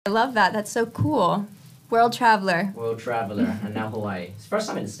I love that. That's so cool. World traveler. World traveler, and now Hawaii. It's the first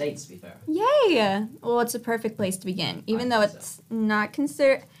time in the States, to be fair. Yay! Well, it's a perfect place to begin. Even though it's not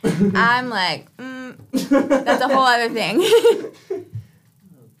considered, I'm like, that's a whole other thing.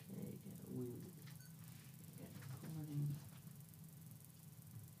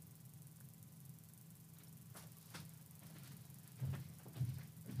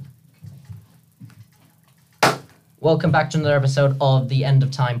 Welcome back to another episode of the End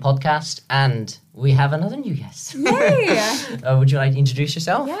of Time podcast, and we have another new guest. Yay! Would you like to introduce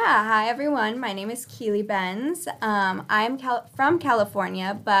yourself? Yeah, hi everyone. My name is Keely Benz. I'm from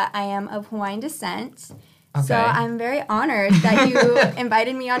California, but I am of Hawaiian descent. Okay. So I'm very honored that you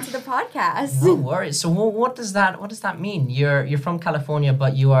invited me onto the podcast. No worries. So what does that mean? You're from California,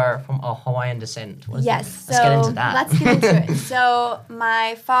 but you are from a Hawaiian descent. Yes. Let's get into that. Let's get into it. So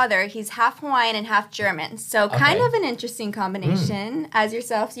my father, he's half Hawaiian and half German. So kind of an interesting combination. As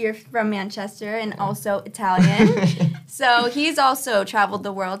yourself, so you're from Manchester and also Italian. So he's also traveled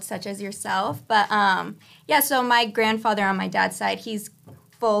the world, such as yourself. But so my grandfather on my dad's side, he's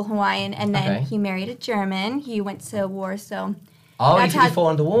full Hawaiian, and then he married a German. He went to war, so... Oh, he fought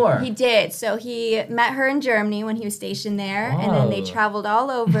in the war. He did. So he met her in Germany when he was stationed there, and then they traveled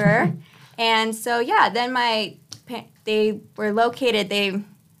all over. And so, then they were located, they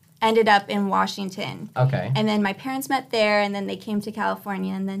ended up in Washington. Okay. And then my parents met there, and then they came to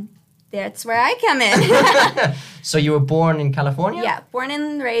California, and then that's where I come in. So you were born in California? Yeah, born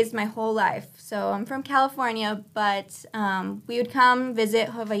and raised my whole life. So I'm from California, but we would come visit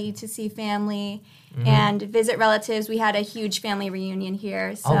Hawaii to see family and visit relatives. We had a huge family reunion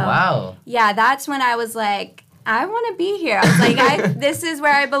here. So, oh, wow. Yeah, that's when I was like, I want to be here. I was like, this is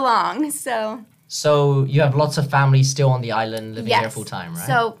where I belong. So you have lots of family still on the island living here full time, right?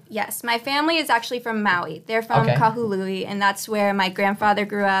 So, yes, my family is actually from Maui. They're from Kahului, and that's where my grandfather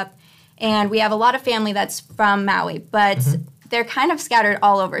grew up. And we have a lot of family that's from Maui, but they're kind of scattered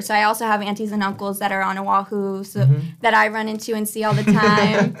all over. So I also have aunties and uncles that are on Oahu that I run into and see all the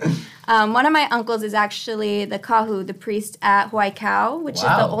time. One of my uncles is actually the kahu, the priest at Hawaii Kau, which is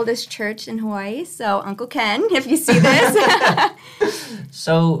the oldest church in Hawaii. So Uncle Ken, if you see this.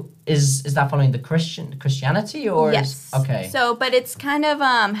 So is that following the Christianity or? Yes. Okay. So, but it's kind of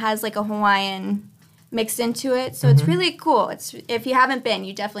has like a Hawaiian mixed into it, so it's really cool. It's if you haven't been,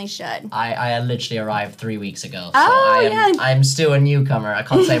 you definitely should. I literally arrived 3 weeks ago, so I'm still a newcomer. I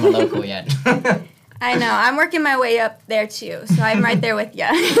can't say I'm a local yet. I know. I'm working my way up there too, so I'm right there with you.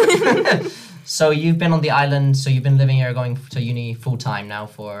 So you've been on the island, so you've been living here, going to uni full time now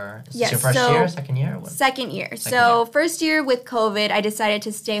for is this your first year, second year? Or what? Second year. First year with COVID, I decided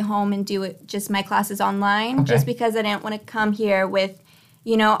to stay home and do it just my classes online, just because I didn't want to come here with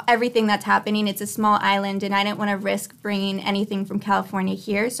everything that's happening. It's a small island, and I didn't want to risk bringing anything from California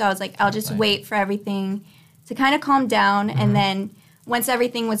here. So I was like, I'll just wait for everything to kind of calm down. And then once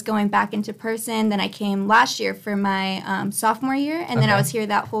everything was going back into person, then I came last year for my sophomore year. And then I was here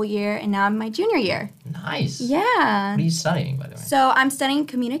that whole year, and now I'm my junior year. Nice. Yeah. What are you studying, by the way? So I'm studying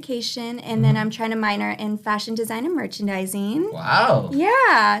communication, and then I'm trying to minor in fashion design and merchandising. Wow.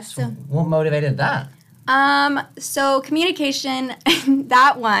 Yeah. So what motivated that? So communication,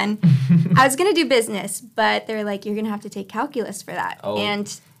 that one, I was going to do business, but they're like, you're going to have to take calculus for that. Oh.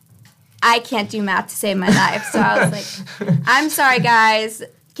 And I can't do math to save my life. So I was like, I'm sorry, guys,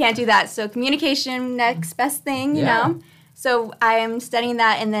 can't do that. So communication, next best thing, you know? So I am studying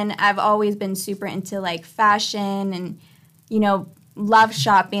that, and then I've always been super into like fashion and, love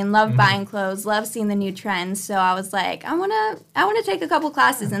shopping, love buying clothes, love seeing the new trends. So I was like, I wanna take a couple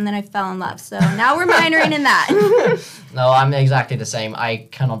classes, and then I fell in love. So now we're minoring in that. No, I'm exactly the same. I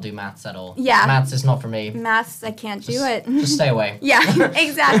cannot do maths at all. Yeah. Maths is not for me. Maths, I can't do it. Just stay away. Yeah,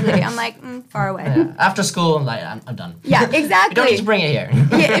 exactly. I'm like, far away. Yeah. After school, I'm done. Yeah, exactly. You don't need to bring it here.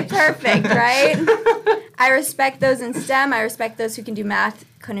 Yeah, perfect, right? I respect those in STEM. I respect those who can do math.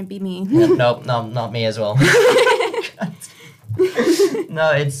 Couldn't be me. No, not me as well.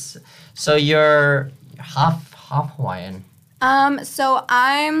 No, so you're half Hawaiian. So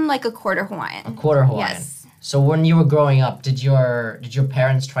I'm like a quarter Hawaiian. A quarter Hawaiian. Yes. So when you were growing up, did your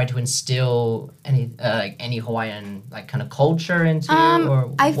parents try to instill any Hawaiian like kind of culture into you, or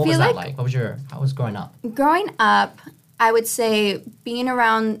what was that like? How was growing up? Growing up, I would say being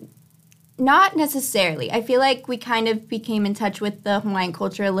around. Not necessarily. I feel like we kind of became in touch with the Hawaiian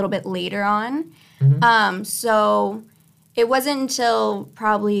culture a little bit later on. So it wasn't until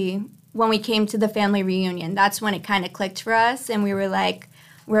probably when we came to the family reunion, that's when it kind of clicked for us, and we were like,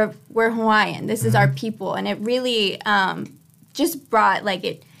 we're Hawaiian. This is our people. And it really just brought, like,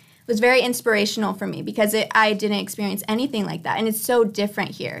 it was very inspirational for me because I didn't experience anything like that. And it's so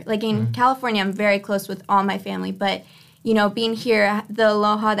different here. Like in California, I'm very close with all my family, but being here, the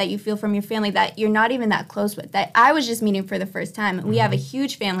aloha that you feel from your family that you're not even that close with, that I was just meeting for the first time. And we have a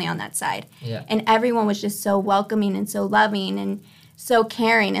huge family on that side. Yeah. And everyone was just so welcoming and so loving and so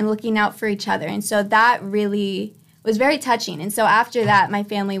caring and looking out for each other. And so that really was very touching. And so after that, my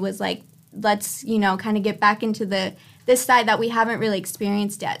family was like, let's, kind of get back into this side that we haven't really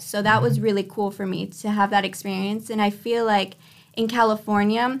experienced yet. So that was really cool for me to have that experience. And I feel like in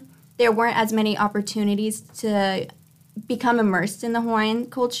California, there weren't as many opportunities to become immersed in the Hawaiian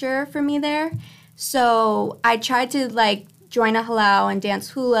culture for me there. So I tried to join a halau and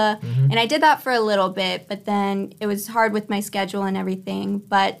dance hula, and I did that for a little bit, but then it was hard with my schedule and everything.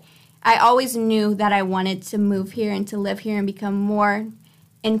 But I always knew that I wanted to move here and to live here and become more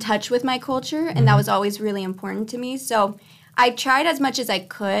in touch with my culture, and that was always really important to me. So I tried as much as I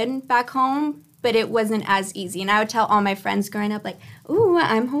could back home, but it wasn't as easy. And I would tell all my friends growing up, ooh,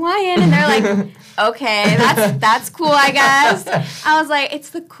 I'm Hawaiian. And they're like, okay, that's cool, I guess. I was like, it's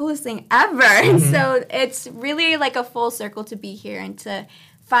the coolest thing ever. And so it's really a full circle to be here and to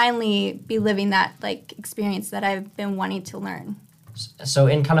finally be living that experience that I've been wanting to learn. So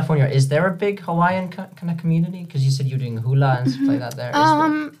in California, is there a big Hawaiian kind of community? Because you said you're doing hula and stuff like that there.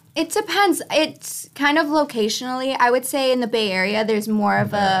 It depends. It's kind of locationally. I would say in the Bay Area, there's more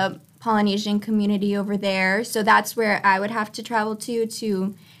of a Polynesian community over there. So that's where I would have to travel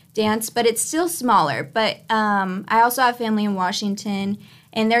to dance. But it's still smaller. But I also have family in Washington.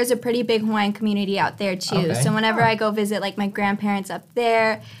 And there's a pretty big Hawaiian community out there, too. Okay. So whenever I go visit, my grandparents up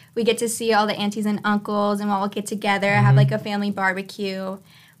there, we get to see all the aunties and uncles, and we'll get together, have, a family barbecue.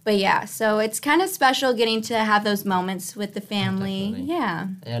 But, yeah, so it's kind of special getting to have those moments with the family. Oh, yeah.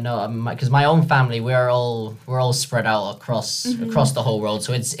 Yeah, no, because my own family, we're all spread out across the whole world.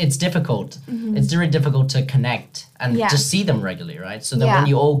 So it's difficult. It's very difficult to connect and just see them regularly, right? So that when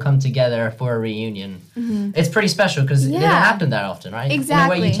you all come together for a reunion, it's pretty special because it doesn't happen that often, right?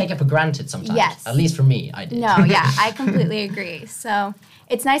 Exactly. In a way, you take it for granted sometimes. Yes. At least for me, I did. No, yeah, I completely agree. So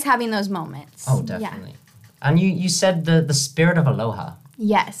it's nice having those moments. Oh, definitely. Yeah. And you said the spirit of aloha.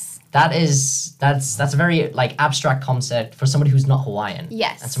 Yes. That's a very abstract concept for somebody who's not Hawaiian.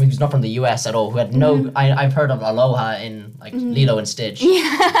 Yes. And somebody who's not from the US at all, who had no I've heard of Aloha in Lilo and Stitch.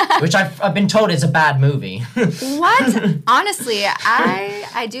 Yeah. Which I've been told is a bad movie. What? Honestly,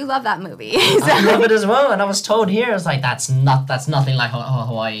 I do love that movie. So. I love it as well, and I was told here it's that's nothing like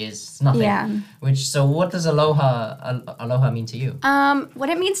Hawaii is. It's nothing. Yeah. So what does Aloha mean to you? What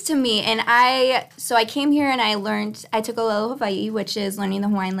it means to me, and I came here and I took Aloha Hawaii, which is learning the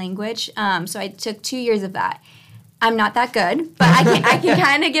Hawaiian language. So I took 2 years of that. I'm not that good, but I can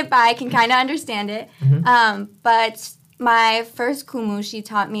kind of get by. I can kind of understand it. But my first kumu, she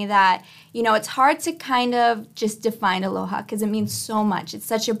taught me that, it's hard to kind of just define aloha because it means so much. It's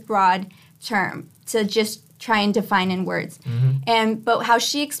such a broad term to just try and define in words. But how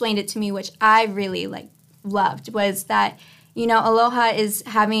she explained it to me, which I really loved, was that, aloha is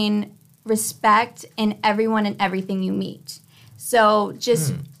having respect in everyone and everything you meet. So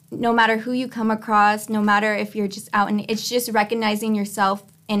just no matter who you come across, no matter if you're just out, and it's just recognizing yourself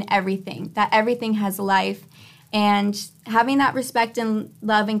in everything, that everything has life, and having that respect and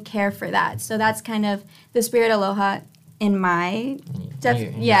love and care for that. So that's kind of the spirit aloha in my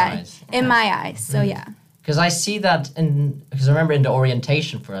in my eyes. So yeah. Because I see that because I remember in the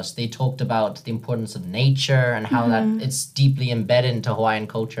orientation for us, they talked about the importance of nature and how that it's deeply embedded into Hawaiian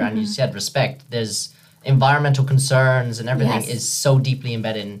culture. And you said respect. There's environmental concerns and everything is so deeply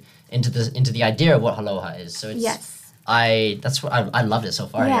embedded into the idea of what aloha is. So it's that's what I loved it so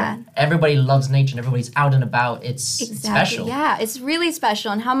far. Yeah. Everybody loves nature and everybody's out and about. It's special. Yeah, it's really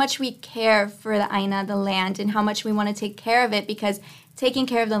special, and how much we care for the aina, the land, and how much we want to take care of it, because taking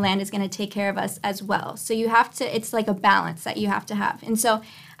care of the land is going to take care of us as well. So you have to, it's like a balance that you have to have. And so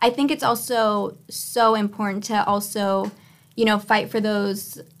I think it's also so important to also, fight for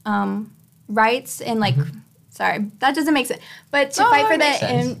those rights and sorry, that doesn't make sense. But to fight for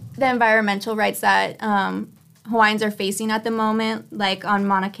the environmental rights that Hawaiians are facing at the moment, like on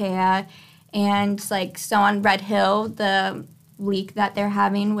Mauna Kea, and so on Red Hill, the leak that they're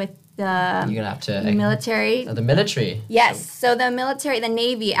having with the You're gonna have to military. The military. Yes, so the military, the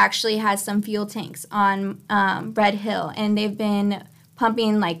Navy actually has some fuel tanks on Red Hill, and they've been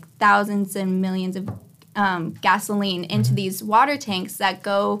pumping thousands and millions of gasoline into these water tanks that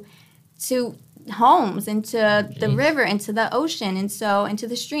go to homes, into the river, into the ocean, and so into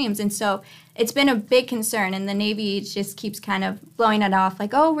the streams. And so it's been a big concern, and the Navy just keeps kind of blowing it off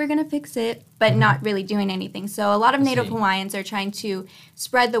like, oh, we're going to fix it, but not really doing anything. So a lot of Native Hawaiians are trying to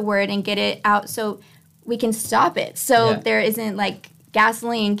spread the word and get it out so we can stop it. So there isn't like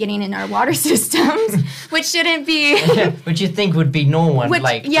gasoline getting in our water systems, which shouldn't be. Which you think would be normal,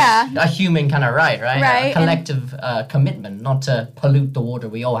 like a human kind of right? A collective commitment not to pollute the water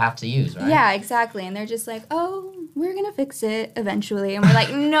we all have to use, right? Yeah, exactly. And they're just like, oh, we're going to fix it eventually. And we're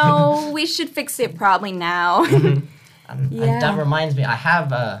like, no, we should fix it probably now. And that reminds me, I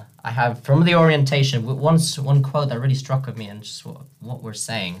have from the orientation, one quote that really struck with me and just what we're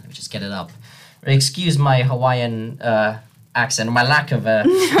saying. Let me just get it up. Excuse my Hawaiian accent, my lack of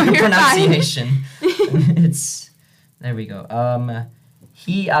pronunciation. There we go. Hi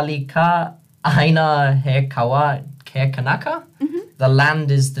alika aina he kawa ke kanaka. The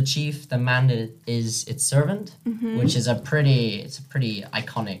land is the chief, the man is its servant, which is a pretty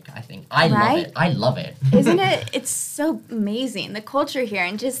iconic, I think. I love it. Isn't it? It's so amazing. The culture here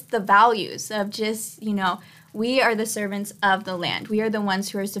and just the values of just, we are the servants of the land. We are the ones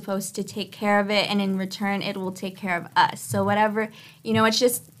who are supposed to take care of it, and in return, it will take care of us. So whatever, it's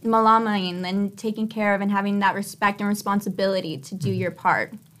just malamaing and taking care of and having that respect and responsibility to do your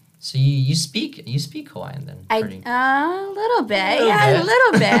part. So you speak Hawaiian then? A little bit. A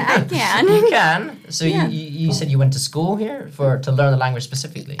little bit. I can. You can. So you said you went to school here to learn the language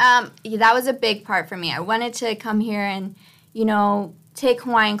specifically? That was a big part for me. I wanted to come here and, take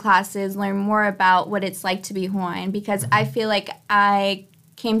Hawaiian classes, learn more about what it's like to be Hawaiian, because I feel like I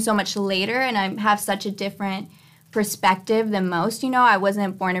came so much later and I have such a different perspective than most. I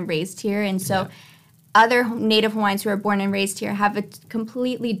wasn't born and raised here, and so other Native Hawaiians who are born and raised here have a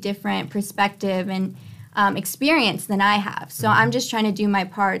completely different perspective and experience than I have. So I'm just trying to do my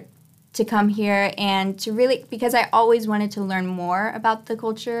part to come here and to really, because I always wanted to learn more about the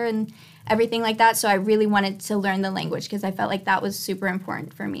culture and everything like that. So I really wanted to learn the language because I felt like that was super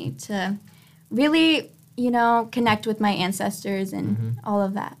important for me to really, connect with my ancestors and all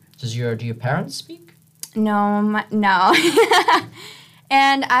of that. Do your parents speak? No.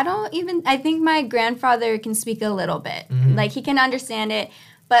 And I think my grandfather can speak a little bit. Like, he can understand it.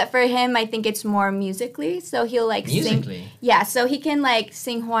 But for him, I think it's more musically. So he'll sing. Yeah, so he can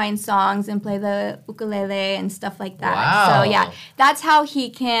sing Hawaiian songs and play the ukulele and stuff like that. Wow. So that's how he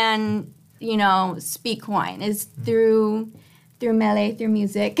can, speak Hawaiian, is through mele, through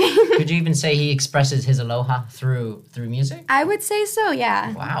music. Could you even say he expresses his aloha through music? I would say so,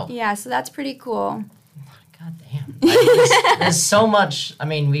 yeah. Wow. Yeah, so that's pretty cool. God damn. There's so much. I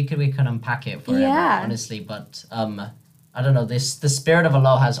mean, we could unpack it forever, honestly, but I don't know, the spirit of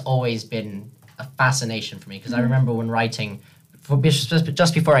aloha has always been a fascination for me, because I remember when writing,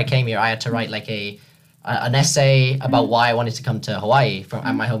 just before I came here, I had to write an essay about why I wanted to come to Hawaii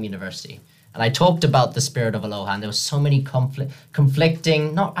at my home university. And I talked about the spirit of aloha, and there was so many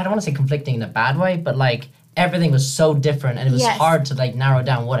conflicting, I don't want to say conflicting in a bad way, but everything was so different, and it was hard to narrow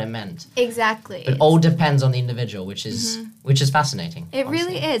down what it meant. Exactly. But it all depends on the individual, which is fascinating. It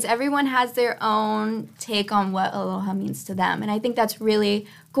really is. Everyone has their own take on what aloha means to them, and I think that's really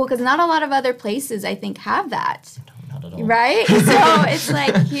cool, because not a lot of other places, I think, have that. No, not at all. Right? So it's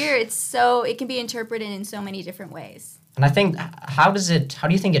here, it can be interpreted in so many different ways. And I think, how do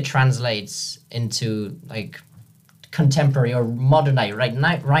you think it translates into contemporary or modern day right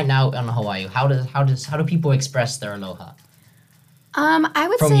now in Hawaii? How do people express their aloha? I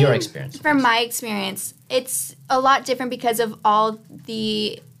would say from your experience. From my experience, it's a lot different because of all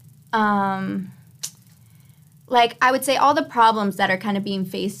the I would say all the problems that are kind of being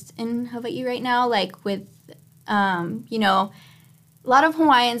faced in Hawaii right now, with a lot of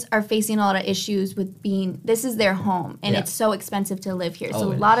Hawaiians are facing a lot of issues with this is their home, and it's so expensive to live here.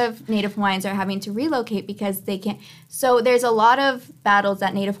 So a lot of Native Hawaiians are having to relocate because they can't. So there's a lot of battles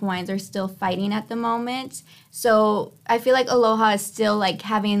that Native Hawaiians are still fighting at the moment. So I feel like aloha is still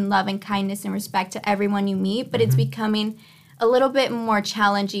having love and kindness and respect to everyone you meet, but it's becoming a little bit more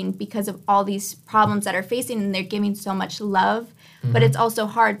challenging because of all these problems that are facing, and they're giving so much love. But it's also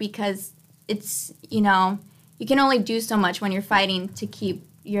hard because it's, you can only do so much when you're fighting to keep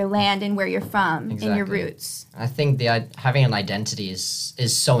your land and where you're from and your roots. I think having an identity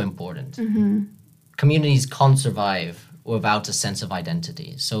is so important. Communities can't survive without a sense of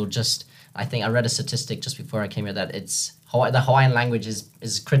identity. So I think I read a statistic just before I came here that the Hawaiian language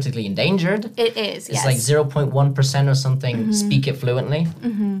is critically endangered. It is, It's 0.1% or something speak it fluently.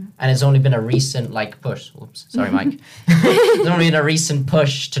 And it's only been a recent push. Oops, sorry, Mike. There's only been a recent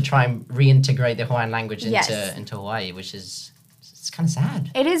push to try and reintegrate the Hawaiian language into Hawaii, which is it's kind of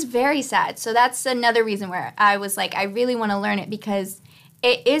sad. It is very sad. So that's another reason where I was like, I really want to learn it because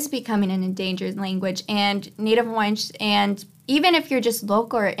it is becoming an endangered language, and Native Hawaiians, and even if you're just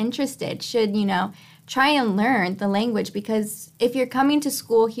local or interested, should, try and learn the language, because if you're coming to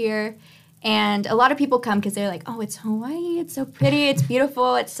school here, and a lot of people come because they're like, oh, it's Hawaii, it's so pretty, it's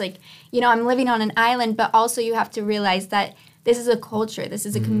beautiful, it's like, I'm living on an island, but also you have to realize that this is a culture, this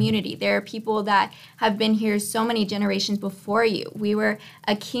is a community. There are people that have been here so many generations before you. We were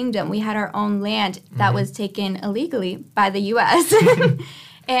a kingdom. We had our own land that was taken illegally by the U.S.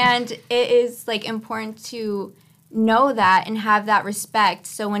 And it is like important to know that and have that respect.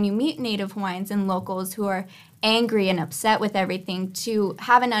 So when you meet Native Hawaiians and locals who are angry and upset with everything, to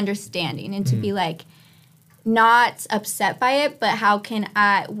have an understanding and to be like, not upset by it, but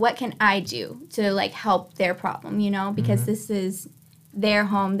what can I do to like help their problem, because this is their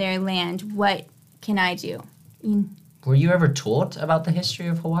home, their land. What can I do? Were you ever taught about the history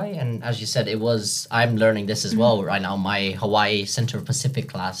of Hawaii? And as you said, I'm learning this as well right now. My Hawaii Center of Pacific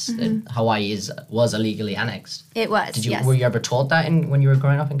class, Hawaii was illegally annexed. It was, yes. Were you ever taught that when you were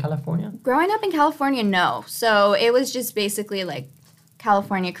growing up in California? Growing up in California, no. So it was just basically like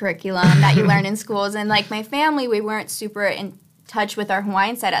California curriculum that you learn in schools. And like my family, we weren't super in touch with our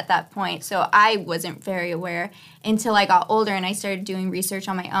Hawaiian side at that point. So I wasn't very aware until I got older and I started doing research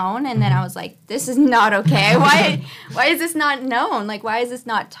on my own. And then I was like, this is not okay. Why is this not known? Like, why is this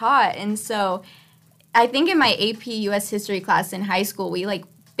not taught? And so I think in my AP US history class in high school, we like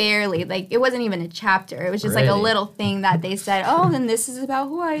barely, like it wasn't even a chapter. It was just like a little thing that they said, oh, then this is about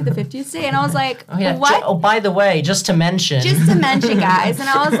Hawaii, the 50th state. And I was like, what? By the way, just to mention, guys. And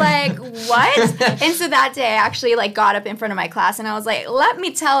I was like, what? And so that day I actually like got up in front of my class and I was like, let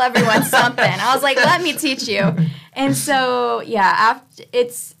me tell everyone something. I was like, let me teach you. And so, yeah,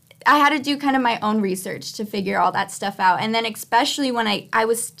 I had to do kind of my own research to figure all that stuff out. And then especially when I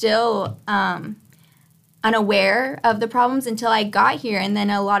was still unaware of the problems until I got here, and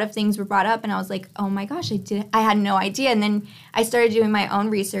then a lot of things were brought up and I was like, oh my gosh, I had no idea. And then I started doing my own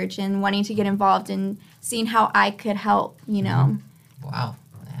research and wanting to get involved and seeing how I could help, Wow. Man,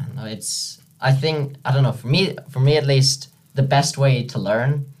 no, I don't know, for me at least, the best way to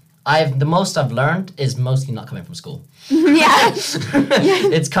learn, the most I've learned is mostly not coming from school. Yeah.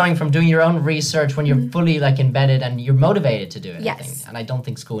 It's coming from doing your own research when you're fully like embedded and you're motivated to do it. Yes. I think. And I don't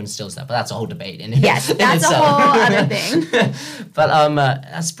think school instills that, but that's a whole debate. That's a whole other thing. But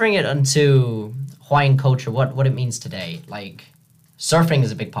let's bring it into Hawaiian culture, what it means today. Like, surfing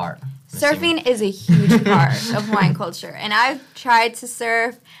is a big part. Surfing is a huge part of Hawaiian culture. And I've tried to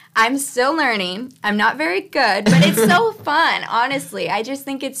surf. I'm still learning. I'm not very good, but it's so fun, honestly. I just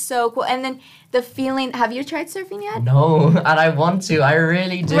think it's so cool. And then the feeling, have you tried surfing yet? No, and I want to. I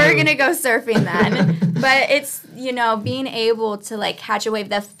really do. We're going to go surfing then. But it's, being able to like catch a wave,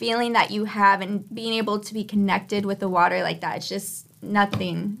 the feeling that you have and being able to be connected with the water like that, it's just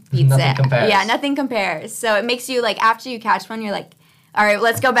nothing beats nothing compares. Yeah, nothing compares. So it makes you like, after you catch one, you're like, all right,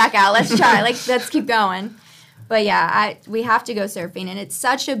 let's go back out. Let's try. Let's keep going. But yeah, we have to go surfing, and it's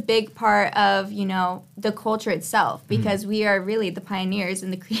such a big part of, the culture itself, because we are really the pioneers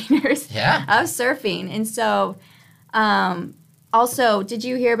and the creators of surfing. And so, also, did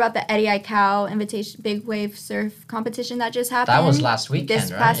you hear about the Eddie Aikau Invitation Big Wave Surf competition that just happened? That was last weekend,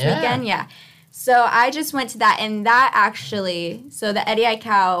 This past weekend, yeah. So I just went to that, and that actually, so the Eddie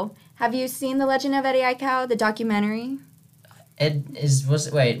Aikau, have you seen The Legend of Eddie Aikau, the documentary?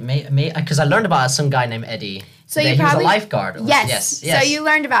 Because I learned about some guy named Eddie. So he was a lifeguard. Yes. So you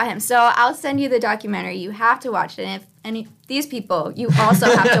learned about him. So I'll send you the documentary. You have to watch it. And if any these people, you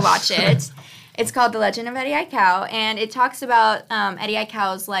also have to watch it. It's called The Legend of Eddie Aikau, and it talks about Eddie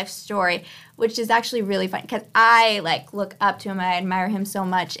Aikau's life story, which is actually really fun because I look up to him. I admire him so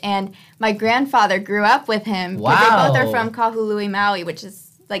much, and my grandfather grew up with him. Wow. They both are from Kahului, Maui, which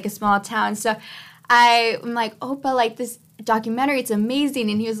is like a small town. So I'm like, Opa, this documentary, it's amazing.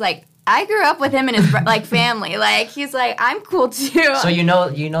 And he was like, I grew up with him and his family. He's like, I'm cool too. So you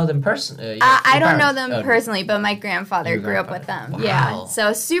know them personally? I don't know them personally, but my grandfather grew up with them. Wow. Yeah,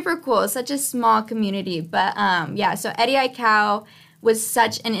 so super cool. Such a small community, but so Eddie Aikau was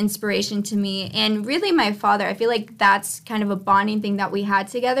such an inspiration to me, and really my father. I feel like that's kind of a bonding thing that we had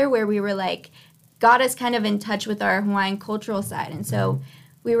together, where we were got us kind of in touch with our Hawaiian cultural side, and so.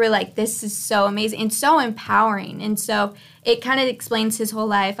 We were like, this is so amazing and so empowering. And so it kind of explains his whole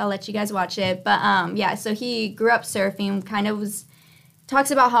life. I'll let you guys watch it. But so he grew up surfing, kind of was talks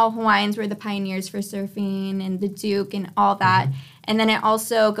about how Hawaiians were the pioneers for surfing and the Duke and all that. And then it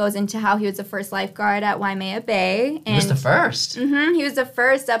also goes into how he was the first lifeguard at Waimea Bay. And he was the first? He was the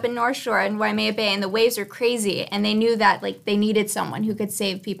first up in North Shore in Waimea Bay, and the waves were crazy. And they knew that, like, they needed someone who could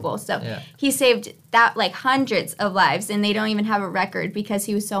save people. So he saved that, like, hundreds of lives, and they don't even have a record because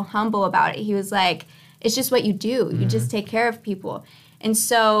he was so humble about it. He was like, it's just what you do. You just take care of people. And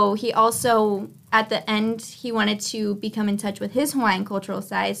so he also, at the end, he wanted to become in touch with his Hawaiian cultural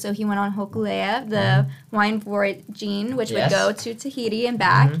side. So he went on Hokulea, the Hawaiian voyaging, which would go to Tahiti and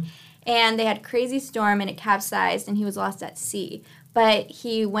back. And they had a crazy storm, and it capsized, and he was lost at sea. But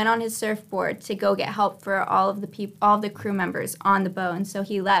he went on his surfboard to go get help for all of the crew members on the boat. And so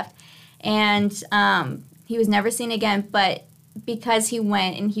he left. And he was never seen again, but because he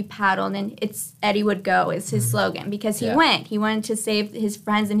went and he paddled, and it's Eddie would go is his slogan, because he wanted to save his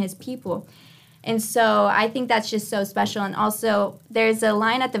friends and his people. And so I think that's just so special. And also there's a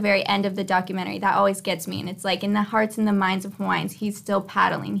line at the very end of the documentary that always gets me, and it's like, in the hearts and the minds of Hawaiians, he's still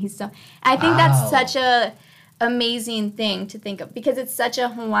paddling. I think that's such a amazing thing to think of, because it's such a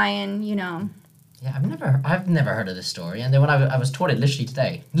Hawaiian, you know. Yeah, I've never heard of this story, and then when I was taught it literally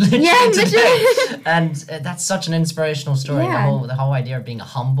today, and that's such an inspirational story. Yeah. The whole idea of being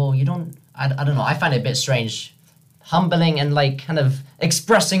humble. I don't know. I find it a bit strange, humbling and like kind of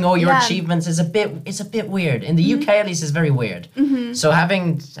expressing all your achievements is a bit weird. In the UK, at least, it's very weird. So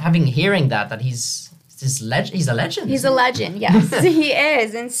hearing that he's a legend. He's a legend, yes. He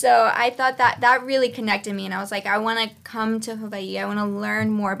is. And so I thought that really connected me. And I was like, I want to come to Hawaii. I want to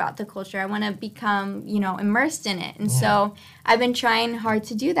learn more about the culture. I want to become, immersed in it. And so I've been trying hard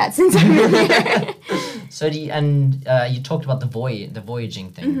to do that since I've been here. So you talked about the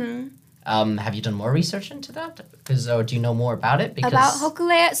voyaging thing. Have you done more research into that? Or do you know more about it? About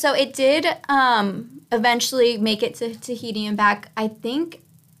Hokulea? So it did eventually make it to Tahiti and back, I think,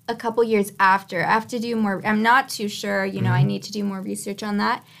 a couple years after. I have to do more. I'm not too sure. I need to do more research on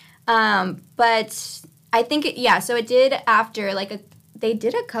that. But I think so it did after, they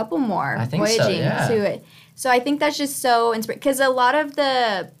did a couple more voyaging to it. So I think that's just so inspiring, because a lot of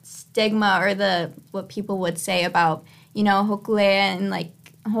the stigma or what people would say about, Hokulea and like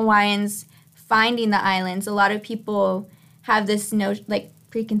Hawaiians finding the islands, a lot of people have this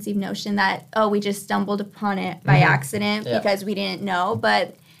preconceived notion that, we just stumbled upon it by accident because we didn't know,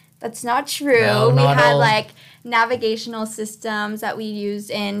 but that's not true. No, we had navigational systems that we used,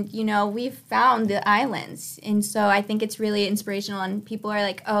 and we've found the islands. And so I think it's really inspirational, and people are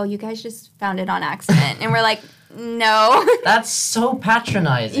like, oh, you guys just found it on accident. And we're like, no. That's so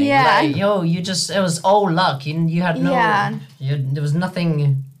patronizing. Yeah. It was all luck. You had no there was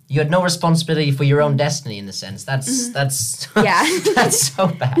nothing. You had no responsibility for your own destiny, in a sense. That's that's so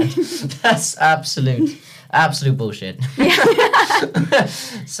bad. That's absolute bullshit.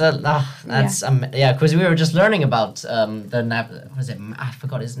 So that's because we were just learning about I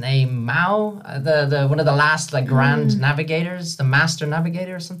forgot his name, Mao, the one of the last grand navigators, the master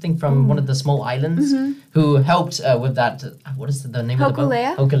navigator or something from one of the small islands, who helped with that. What is the name of the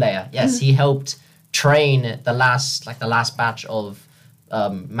boat? Hokulea. Yes, he helped train the last batch of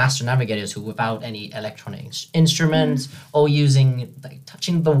master navigators who, without any electronic instruments, all using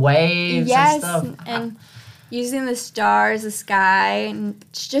touching the waves and stuff. And using the stars, the sky, and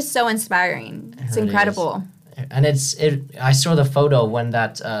it's just so inspiring. It's incredible. And I saw the photo when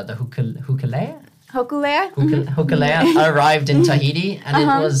that the Hokulea arrived in Tahiti,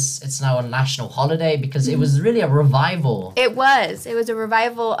 and it's now a national holiday because it was really a revival. It was a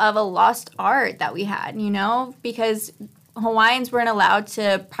revival of a lost art that we had, because Hawaiians weren't allowed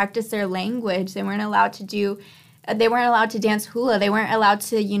to practice their language. They weren't allowed to dance hula. They weren't allowed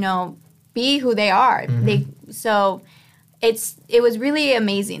to, be who they are. So it was really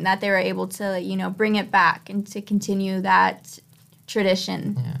amazing that they were able to, bring it back and to continue that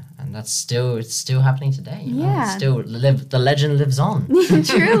tradition. Yeah, and it's still happening today. The legend lives on.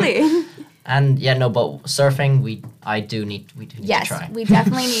 Truly. And but surfing, we do need to try. Yes, we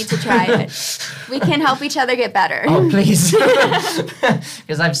definitely need to try it. We can help each other get better. Oh, please.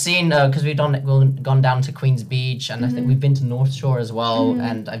 Because I've seen, because we've gone down to Queens Beach, and I think we've been to North Shore as well,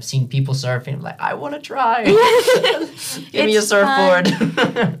 and I've seen people surfing. I'm like, I want to try. Give me a surfboard.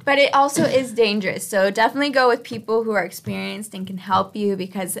 But it also is dangerous, so definitely go with people who are experienced and can help you,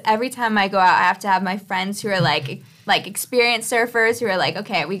 because every time I go out, I have to have my friends who are like experienced surfers who are like,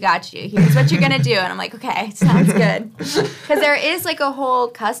 okay, we got you. Here's what you're going to do. And I'm like, okay, sounds good. Because there is a whole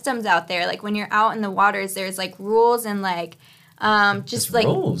customs out there. When you're out in the waters, there's rules and Just like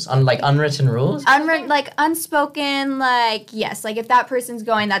rules, like unwritten rules, like unspoken, like yes, like if that person's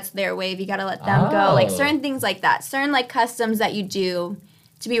going, that's their wave. You gotta let them go. Like certain things like that, certain like customs that you do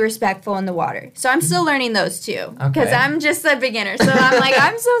to be respectful in the water. So I'm still learning those too because I'm just a beginner. So I'm like,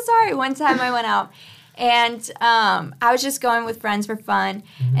 I'm so sorry. One time I went out and I was just going with friends for fun,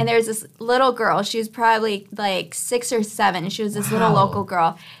 and there's this little girl. She was probably like 6 or 7, and she was this little local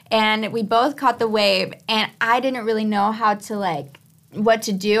girl, and we both caught the wave, and I didn't really know how to like what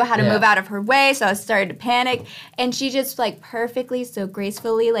to do, how to move out of her way, so I started to panic, and she just like perfectly, so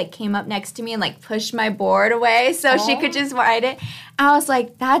gracefully like came up next to me and like pushed my board away so she could just ride it. I was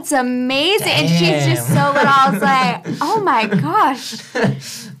like, that's amazing. Damn. And she's just so little. I was like, oh my gosh.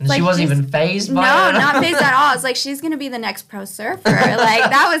 Like, she wasn't even phased by it? No, not phased at all. It's like, she's going to be the next pro surfer. Like,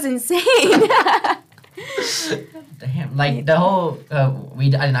 that was insane. Damn. Like, the whole, I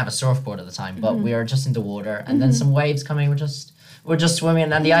didn't have a surfboard at the time, but we were just in the water, and then some waves coming, we're just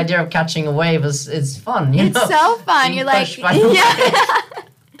swimming, and the idea of catching a wave is fun, you know? It's so fun. You're like,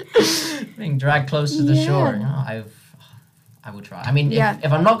 being dragged close to the shore. You know, I would try. I mean,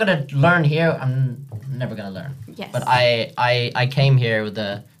 if I'm not going to learn here, I'm never going to learn. Yes. But I came here with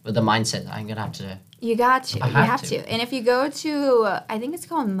the mindset I'm going to have to. You got to. You have to. And if you go to, I think it's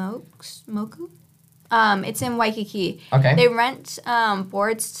called Moku. It's in Waikiki. Okay. They rent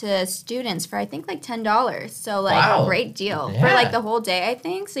boards to students for I think like $10. So like a great deal for like the whole day, I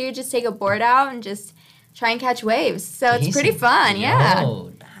think. So you just take a board out and just try and catch waves. So it's pretty fun. Yeah.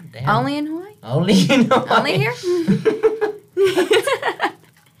 Oh, damn. Only in Hawaii. Only in Hawaii. Only here.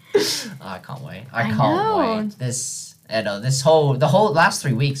 I can't wait. I can't wait. The whole last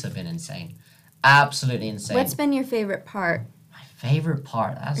 3 weeks have been insane. Absolutely insane. What's been your favorite part? Favorite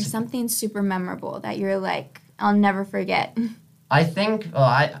part? Or something super memorable that you're like, I'll never forget. I think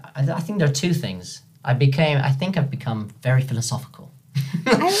I think there are two things. I think I've become very philosophical.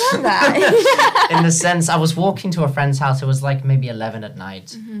 I love that. In the sense, I was walking to a friend's house. It was like maybe 11 at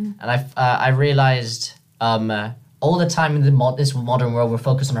night, and I realized all the time in this modern world, we're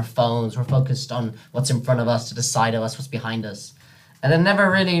focused on our phones. We're focused on what's in front of us, to the side of us, what's behind us, and I never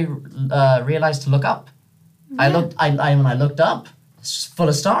really realized to look up. Yeah. When I looked up, it's full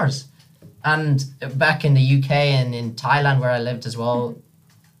of stars. And back in the UK and in Thailand where I lived as well,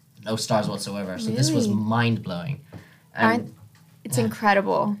 no stars whatsoever. So this was mind-blowing. It's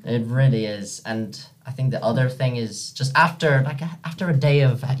incredible. It really is. And I think the other thing is just after a day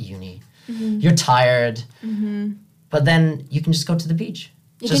of at uni, you're tired, but then you can just go to the beach.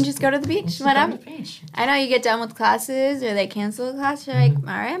 You can just go to the beach. I know you get done with classes or they cancel the class. You're like, all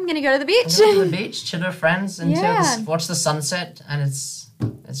right, I'm going to go to the beach. Go to the beach, chill with friends, and watch the sunset. And it's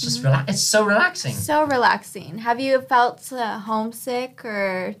just it's so relaxing. So relaxing. Have you felt homesick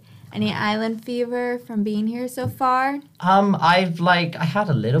or any island fever from being here so far? I had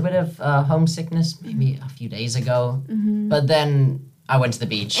a little bit of homesickness maybe a few days ago, but then I went to the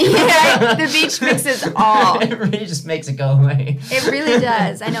beach. Yeah, the beach fixes all. It really just makes it go away. It really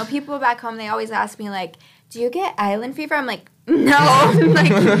does. I know people back home, they always ask me, like, do you get island fever? I'm like, no.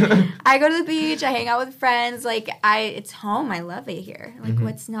 Like, I go to the beach, I hang out with friends. Like, it's home. I love it here. Like,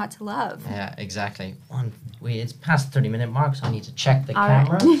 what's not to love? Yeah, exactly. It's past the 30-minute mark, so I need to check the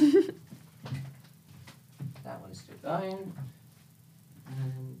camera. Right. That one's still going.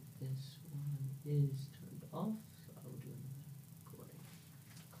 And this one is turned off.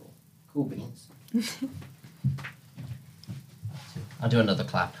 Cool beans. I'll do another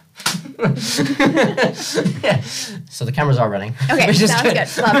clap. Yeah. So the cameras are running. Okay, sounds good.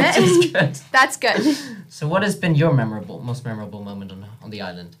 Love it. Good. That's good. So what has been your most memorable moment on the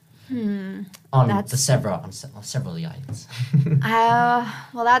island? Several of the islands.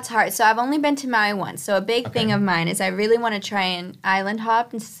 Well, that's hard. So I've only been to Maui once. So a big thing of mine is I really want to try and island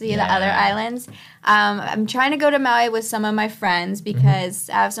hop and see the other islands. I'm trying to go to Maui with some of my friends because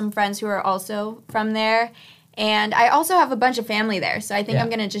I have some friends who are also from there. And I also have a bunch of family there. So I think I'm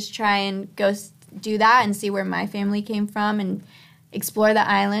going to just try and go do that and see where my family came from and explore the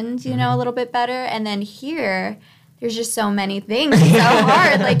island, you know, a little bit better. And then here, there's just so many things. It's so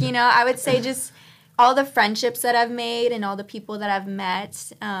hard. Like, you know, I would say just all the friendships that I've made and all the people that I've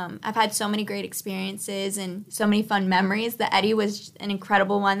met. I've had so many great experiences and so many fun memories. The Eddie was an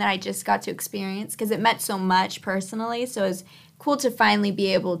incredible one that I just got to experience because it meant so much personally. So it was cool to finally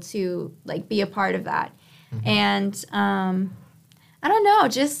be able to, like, be a part of that. And I don't know,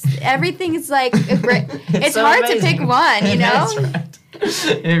 just everything is like it's so hard amazing. To pick one, you know? That's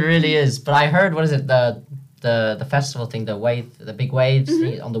right. It really is. But I heard, what is it, the festival thing, the big waves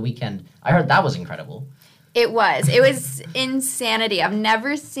on the weekend. I heard that was incredible. It was insanity. I've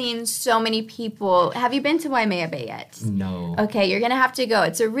never seen so many people. Have you been to Waimea Bay yet? No. Okay, you're gonna have to go.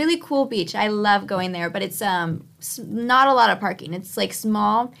 It's a really cool beach. I love going there, but it's not a lot of parking. It's like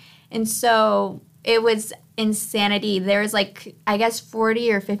small, and so it was insanity. There's like, I guess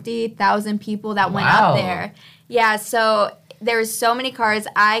 40 or 50,000 people that went up there. Yeah, so there were so many cars.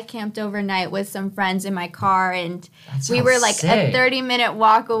 I camped overnight with some friends in my car, and we were like sick. a 30-minute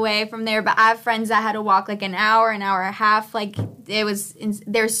walk away from there. But I have friends that had to walk like an hour and a half. Like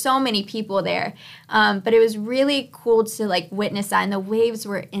there's so many people there. But it was really cool to like witness that, and the waves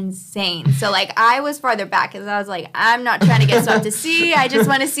were insane. So like I was farther back because I was like, I'm not trying to get swept to sea. I just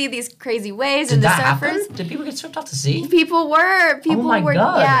want to see these crazy waves and the surfers. Happen? Did people get swept off to sea? People were. Oh my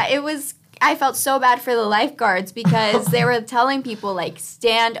God. Yeah, it was. I felt so bad for the lifeguards because they were telling people, like,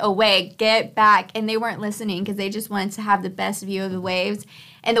 stand away, get back, and they weren't listening because they just wanted to have the best view of the waves.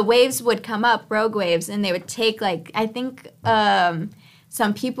 And the waves would come up, rogue waves, and they would take, like, I think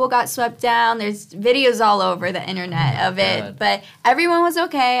some people got swept down. There's videos all over the internet of it. But everyone was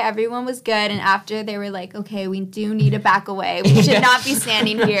okay. Everyone was good. And after, they were like, okay, we do need to back away. We should not be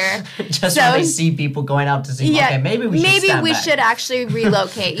standing here. Just when they see people going out to sea, okay, maybe we should actually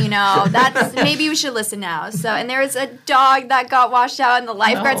relocate, you know. Maybe we should listen now. So, and there was a dog that got washed out, and the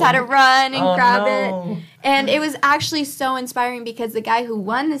lifeguards had to run and grab it. And it was actually so inspiring because the guy who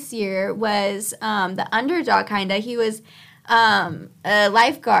won this year was the underdog, kind of. He was a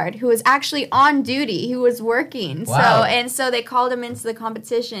lifeguard who was actually on duty. He was working. Wow. So they called him into the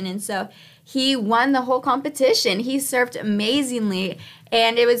competition. And so he won the whole competition. He surfed amazingly.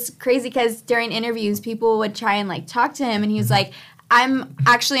 And it was crazy because during interviews, people would try and like talk to him. And he was like, I'm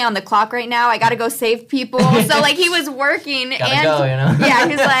actually on the clock right now. I got to go save people. So, like, he was working. Gotta go, you know? Yeah,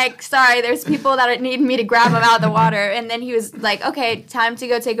 he was like, sorry, there's people that need me to grab them out of the water. And then he was like, okay, time to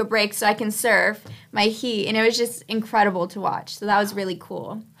go take a break so I can surf my heat. And it was just incredible to watch. So that was really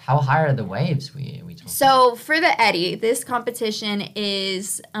cool. How high are the waves we talking So, for the Eddy, this competition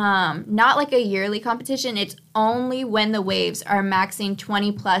is not like a yearly competition. It's only when the waves are maxing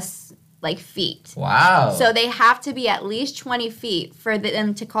 20 plus like feet. Wow. So they have to be at least 20 feet for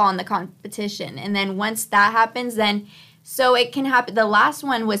them to call in the competition. And then once that happens, so it can happen. The last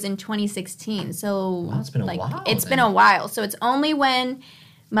one was in 2016. So it's been a while. It's been a while. So it's only when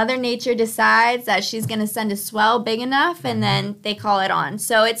Mother Nature decides that she's going to send a swell big enough, and then they call it on.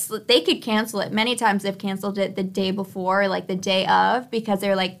 So they could cancel it. Many times they've canceled it the day before, like the day of, because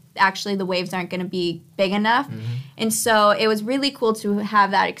they're like, actually the waves aren't going to be big enough. And so it was really cool to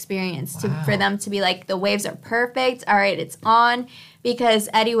have that experience, for them to be like, the waves are perfect. All right, it's on. Because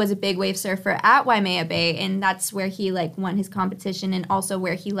Eddie was a big wave surfer at Waimea Bay, and that's where he like won his competition and also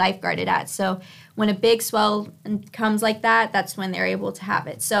where he lifeguarded at. So when a big swell comes like that, that's when they're able to have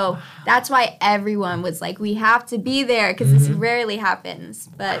it. So that's why everyone was like, we have to be there because this rarely happens.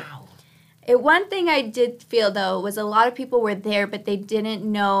 But one thing I did feel, though, was a lot of people were there, but they didn't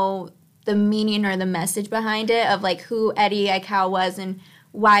know the meaning or the message behind it of like who Eddie Aikau was and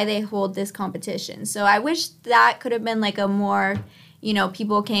why they hold this competition. So I wish that could have been like a more,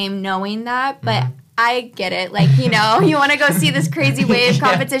 people came knowing that, but I get it. Like, you want to go see this crazy wave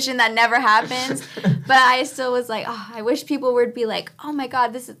competition that never happens. But I still was like, I wish people would be like, oh my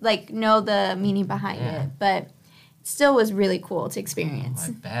God, this is like, know the meaning behind it. But it still was really cool to experience.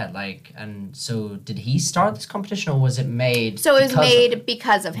 I bet. And so did he start this competition or was it made? So it was made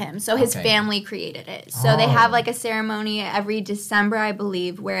because of him. So his family created it. So they have like a ceremony every December, I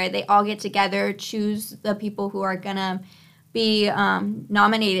believe, where they all get together, choose the people who are going to be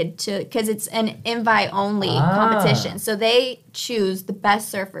nominated because it's an invite-only competition. So they choose the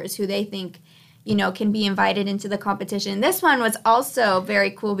best surfers who they think, can be invited into the competition. This one was also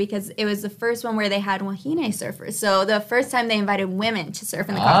very cool because it was the first one where they had wahine surfers. So the first time they invited women to surf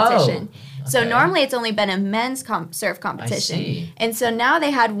in the competition. Okay. So normally it's only been a men's surf competition. I see. And so now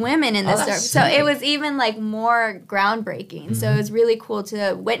they had women in the surf. Sick. So it was even like more groundbreaking. So it was really cool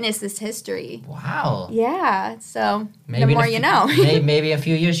to witness this history. Wow. Yeah. So maybe the more you know. Maybe a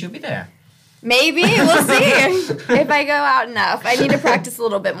few years you'll be there. Maybe. We'll see. If I go out enough. I need to practice a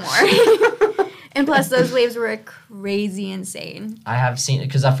little bit more. And plus, those waves were crazy insane. I have seen,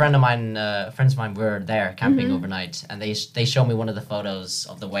 because friends of mine were there camping overnight, and they showed me one of the photos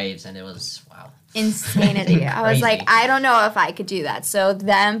of the waves, and it was, wow. Insanity. I was like, I don't know if I could do that. So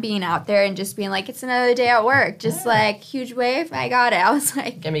them being out there and just being like, it's another day at work, just like, huge wave, I got it. I was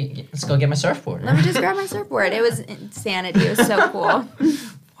like, let's go get my surfboard. Let me just grab my surfboard. It was insanity. It was so cool. Wow.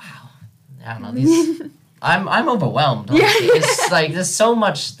 I don't know, I'm overwhelmed. Honestly. It's like there's so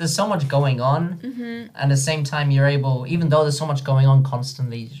much going on, and at the same time you're able, even though there's so much going on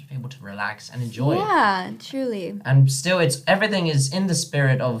constantly, you're able to relax and enjoy it. Yeah, truly. And still, everything is in the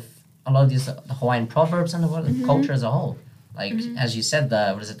spirit of a lot of these the Hawaiian proverbs and the culture as a whole. Like as you said,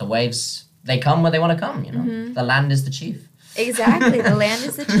 the waves, they come where they want to come. You know, the land is the chief. Exactly, the land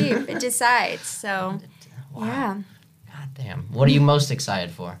is the chief. It decides. So, wow. Yeah. God damn. What are you most excited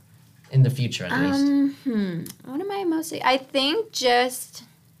for? In the future, at least. What am I I think just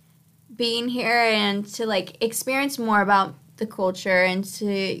being here and to like experience more about the culture and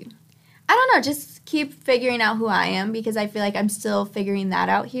to, I don't know, just keep figuring out who I am because I feel like I'm still figuring that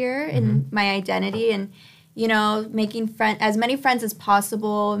out here in my identity and, you know, making as many friends as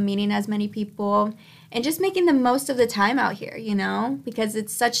possible, meeting as many people. And just making the most of the time out here, you know, because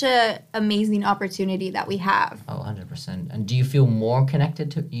it's such a amazing opportunity that we have. Oh, 100%. And do you feel more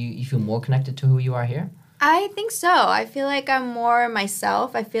connected to you feel more connected to who you are here? I think so. I feel like I'm more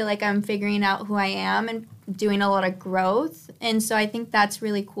myself. I feel like I'm figuring out who I am and doing a lot of growth. And so I think that's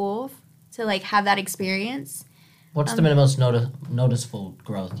really cool to like have that experience. What's the most noticeable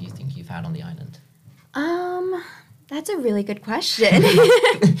growth do you think you've had on the island? That's a really good question.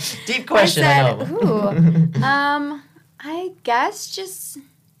 Deep question, I know. I guess just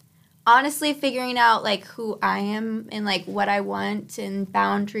honestly figuring out like who I am and like what I want and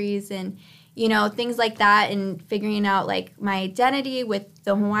boundaries and, you know, things like that and figuring out like my identity with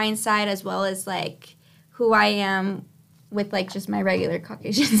the Hawaiian side as well as like who I am with like just my regular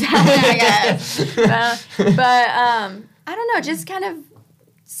Caucasian side, I guess. But I don't know, just kind of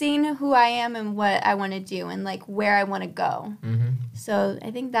seeing who I am and what I want to do and like where I want to go. So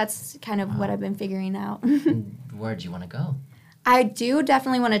I think that's kind of what I've been figuring out. Where do you want to go? I do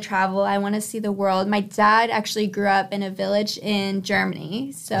definitely want to travel. I want to see the world. My dad actually grew up in a village in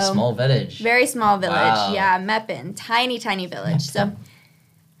Germany. So a small village. Very small village. Wow. Yeah, Meppen. Tiny village. Meppen. So I'm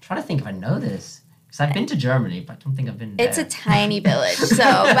trying to think if I know this. Because I've been to Germany, but I don't think I've been there. It's a tiny village. So,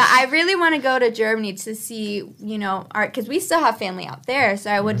 but I really want to go to Germany to see, you know, art. Because we still have family out there. So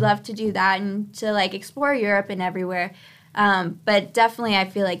I would love to do that and to, like, explore Europe and everywhere. But definitely I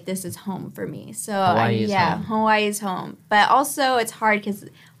feel like this is home for me. So, Hawaii is home. Hawaii is home. But also it's hard because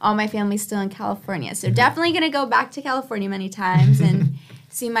all my family's still in California. So definitely going to go back to California many times and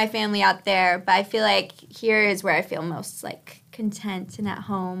see my family out there. But I feel like here is where I feel most, like, content and at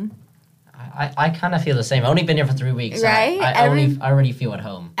home. I kind of feel the same. I've only been here for 3 weeks. Right? I already feel at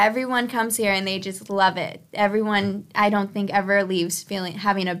home. Everyone comes here and they just love it. Everyone, I don't think, ever leaves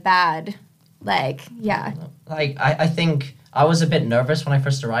having a bad, like, yeah. Like, I think I was a bit nervous when I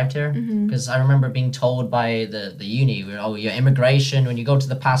first arrived here because I remember being told by the uni, your immigration, when you go to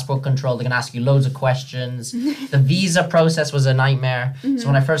the passport control, they're going to ask you loads of questions. The visa process was a nightmare. So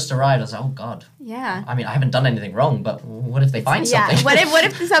when I first arrived, I was like, oh, God. Yeah. I mean, I haven't done anything wrong, but what if they find something? Yeah, what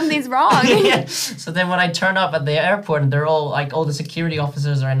if something's wrong? Yeah. So then when I turn up at the airport and they're all, like, all the security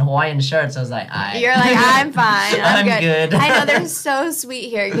officers are in Hawaiian shirts, I was like, You're like, I'm fine. I'm good. I know, they're so sweet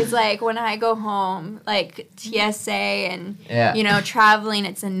here because, like, when I go home, like, TSA and, you know, traveling,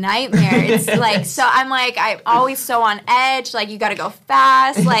 it's a nightmare. It's, like, so I'm, like, I'm always so on edge. Like, you got to go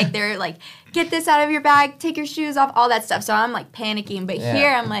fast. Like, they're, like, get this out of your bag, take your shoes off, all that stuff. So I'm, like, panicking. But here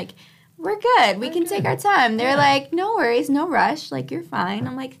I'm, like, we're good. We can take our time. They're like, no worries, no rush. Like, you're fine.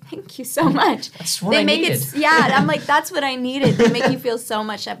 I'm like, thank you so much. That's what I needed. I'm like, that's what I needed. They make you feel so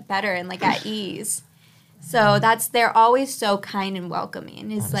much better and, like, at ease. So they're always so kind and welcoming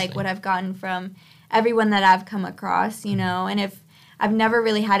is, honestly, like, what I've gotten from everyone that I've come across, you know. And if I've never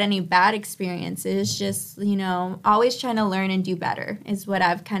really had any bad experiences, just, you know, always trying to learn and do better is what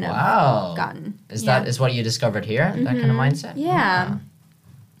I've kind of gotten. That is what you discovered here, that kind of mindset? Yeah. Wow.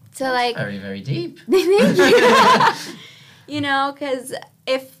 So, like, very, very deep. Thank you. You know, because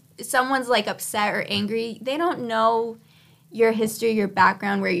if someone's, like, upset or angry, they don't know your history, your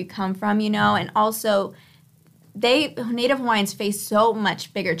background, where you come from, you know. And also, Native Hawaiians face so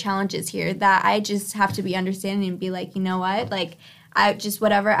much bigger challenges here that I just have to be understanding and be like, you know what, like, I just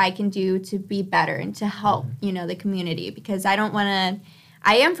whatever I can do to be better and to help, you know, the community, because I don't want to.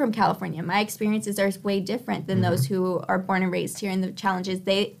 I am from California. My experiences are way different than those who are born and raised here, and the challenges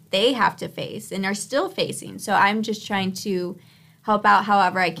they have to face and are still facing. So I'm just trying to help out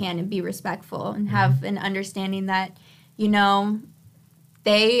however I can and be respectful and have an understanding that, you know,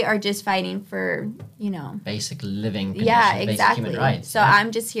 they are just fighting for, you know, basic living conditions, exactly. Basic human rights. So I'm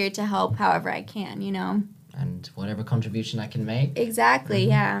just here to help however I can, you know. And whatever contribution I can make. Exactly,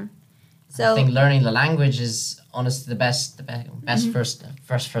 yeah. So I think learning the language is honestly the best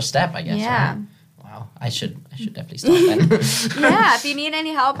first step, I guess. Yeah. Right? Wow, I should definitely start then. Yeah, if you need any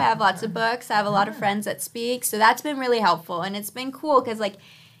help, I have lots of books. I have a lot of friends that speak, so that's been really helpful, and it's been cool because like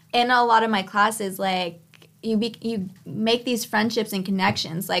in a lot of my classes, like you make these friendships and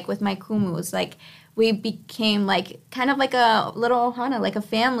connections. Like with my kumus, like we became like kind of like a little ohana, like a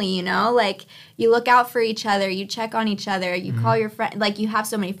family, you know? Like you look out for each other, you check on each other, you call your friend. Like you have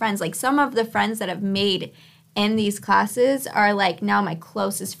so many friends. Like some of the friends that I've made in these classes are like now my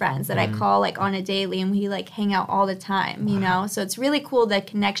closest friends that I call like on a daily, and we like hang out all the time, you know? So it's really cool the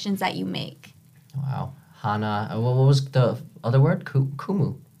connections that you make. Wow. Hana, what was the other word?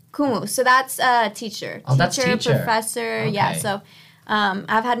 Kumu. Kumu. So that's teacher. Oh, that's teacher. Professor. Okay. Yeah. So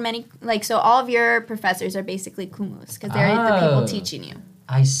I've had many, like, so all of your professors are basically kumus because they're the people teaching you.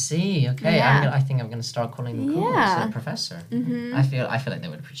 I see. Okay. Yeah. I think I'm going to start calling them kumus, the professor. Mm-hmm. I feel like they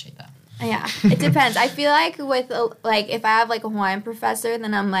would appreciate that. Yeah, it depends. I feel like with, like, if I have, like, a Hawaiian professor,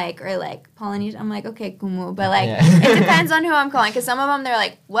 then I'm, like, or, like, Polynesian, I'm, like, okay, kumu. But, like, it depends on who I'm calling. Because some of them, they're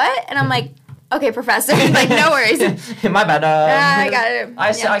like, what? And I'm, like, okay, professor. Like, no worries. My bad. I got it.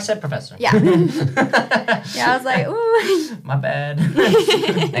 I said professor. Yeah. Yeah, I was like, ooh. My bad.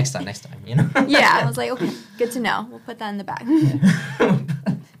 Next time, you know? Yeah, I was like, okay, good to know. We'll put that in the back.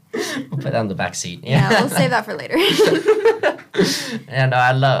 We'll put that in the back seat. Yeah, we'll save that for later. And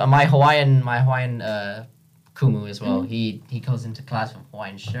I love my Hawaiian kumu as well. He goes into class with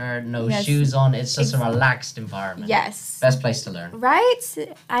Hawaiian shirt, no shoes on. It's just a relaxed environment. Yes. Best place to learn. Right?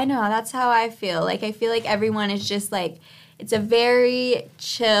 I know. That's how I feel. Like, I feel like everyone is just like, it's a very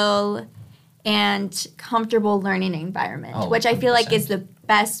chill and comfortable learning environment, which I feel like is the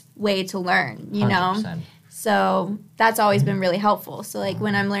best way to learn, you 100%. Know? So that's always been really helpful. So, like,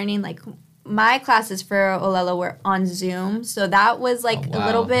 when I'm learning, like, my classes for Olelo were on Zoom. So that was, like, a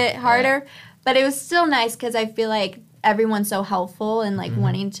little bit harder. Yeah. But it was still nice because I feel like everyone's so helpful and, like,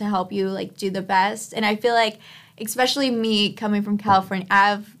 wanting to help you, like, do the best. And I feel like, especially me coming from California, I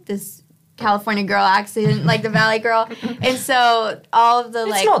have this California girl accent, like the Valley girl. And so all of the,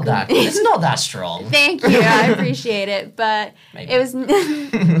 like... It's not that strong. Thank you. I appreciate it. But it was...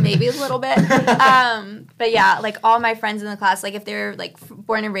 maybe a little bit. But yeah, like all my friends in the class, like if they're like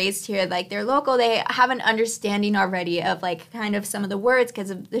born and raised here, like they're local, they have an understanding already of like kind of some of the words because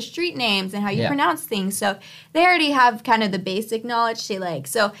of the street names and how you pronounce things. So they already have kind of the basic knowledge they like.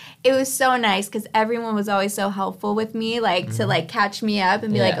 So it was so nice because everyone was always so helpful with me, like to like catch me up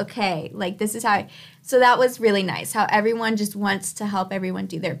and be like, okay, like this is how so that was really nice how everyone just wants to help everyone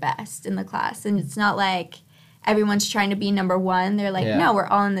do their best in the class. And it's not like everyone's trying to be number one. They're like, no, we're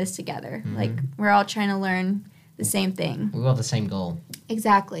all in this together. Like, we're all trying to learn the same thing. We all have the same goal.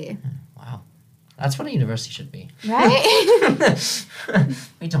 Exactly. Wow. That's what a university should be. Right?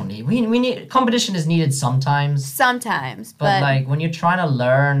 We don't need... We need... Competition is needed sometimes. Sometimes. But like, when you're trying to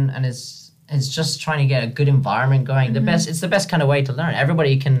learn and it's just trying to get a good environment going, it's the best kind of way to learn.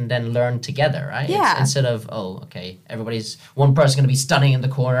 Everybody can then learn together, right? Yeah. Instead of, one person going to be studying in the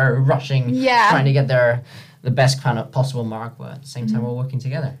corner, rushing, trying to get the best kind of possible mark, but at the same time we're working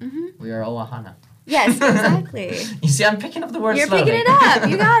together. We are Ohana. Yes, exactly. You see, I'm picking up the words You're slowly. picking it up.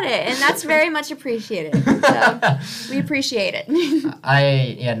 You got it. And that's very much appreciated. So we appreciate it.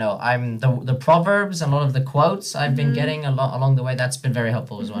 I'm the proverbs and a lot of the quotes I've been getting along the way, that's been very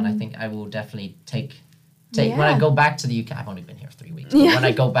helpful as well. And I think I will definitely take when I go back to the UK, I've only been here 3 weeks, but when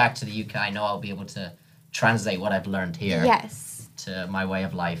I go back to the UK, I know I'll be able to translate what I've learned here to my way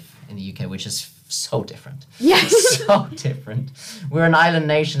of life in the UK, which is so different. Yes. So different. We're an island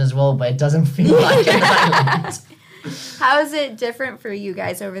nation as well, but it doesn't feel like an island. How is it different for you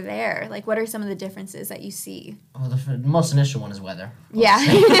guys over there? Like, what are some of the differences that you see? Well, the most initial one is weather. Yeah.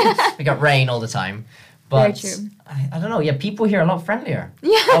 We got rain all the time. But very true. I don't know. Yeah, people here are a lot friendlier.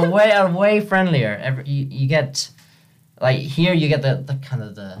 Yeah. Way friendlier. You get... Like, here you get the kind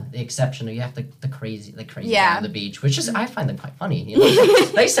of the exception. You have the crazy guy on the beach, which is, I find them quite funny. You know?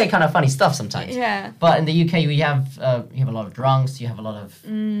 They say kind of funny stuff sometimes. Yeah. But in the UK, you have a lot of drunks. You have a lot of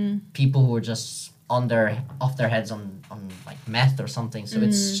people who are just off their heads on like meth or something. So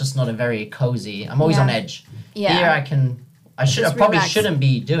it's just not a very cozy. I'm always on edge. Yeah. Here I probably shouldn't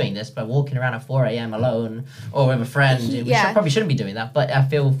be doing this, but walking around at 4 a.m. alone or with a friend, probably shouldn't be doing that. But I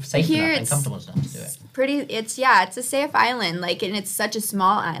feel safe enough and comfortable enough to do it. It's a safe island, like, and it's such a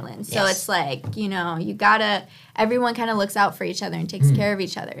small island. So it's like, you know, everyone kind of looks out for each other and takes care of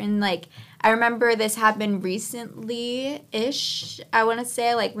each other. And like, I remember this happened recently-ish, I want to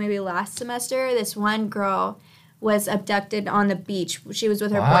say, like maybe last semester. This one girl was abducted on the beach. She was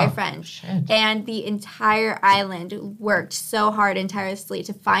with her Wow. boyfriend. Shit. And the entire island worked so hard and tirelessly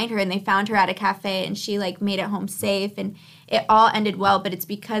to find her, and they found her at a cafe, and she like made it home safe, and it all ended well, but it's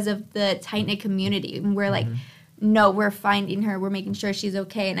because of the tight-knit community. And we're like, no, we're finding her, we're making sure she's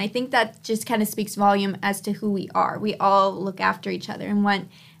okay. And I think that just kind of speaks volume as to who we are. We all look after each other and want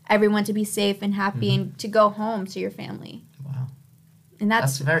everyone to be safe and happy and to go home to your family. Wow. And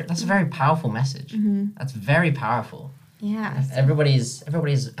That's a very powerful message. That's very powerful. yeah. Everybody's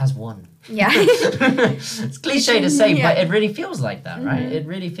as one. Yeah. It's cliche to say, Yeah. but it really feels like that, right? It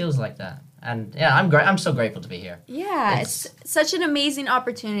really feels like that. And yeah, I'm so grateful to be here. Yeah, it's such an amazing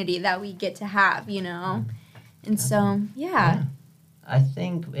opportunity that we get to have, you know. And so, yeah. I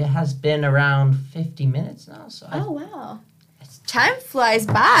think it has been around 50 minutes now. So Oh, wow. Time flies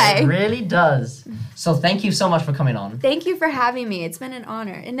by. it really does. So thank you so much for coming on. Thank you for having me. It's been an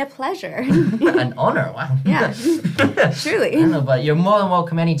honor and a pleasure. An honor, wow. Yeah, I truly. don't know, but you're more than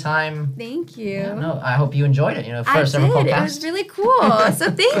welcome anytime. Thank you. Yeah, no, I hope you enjoyed it. You know, I first ever did. podcast. It was really cool.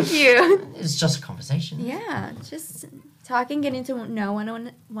 So thank you. It's just a conversation. Yeah, just talking, getting to know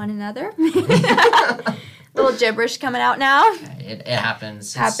one another. Little gibberish coming out now. It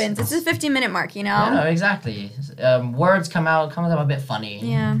happens. Happens. It's a 15-minute mark, you know? Yeah, no, exactly. Words come out a bit funny.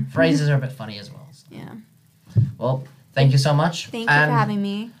 Yeah. Phrases are a bit funny as well. So. Yeah. Well, thank you so much. Thank you for having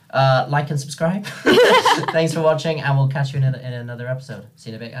me. Like and subscribe. Thanks for watching, and we'll catch you in another episode. See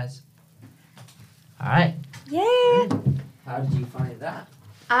you in a bit, guys. All right. Yay! How did you find that?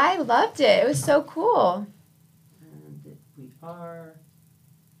 I loved it. It was so cool. And we are...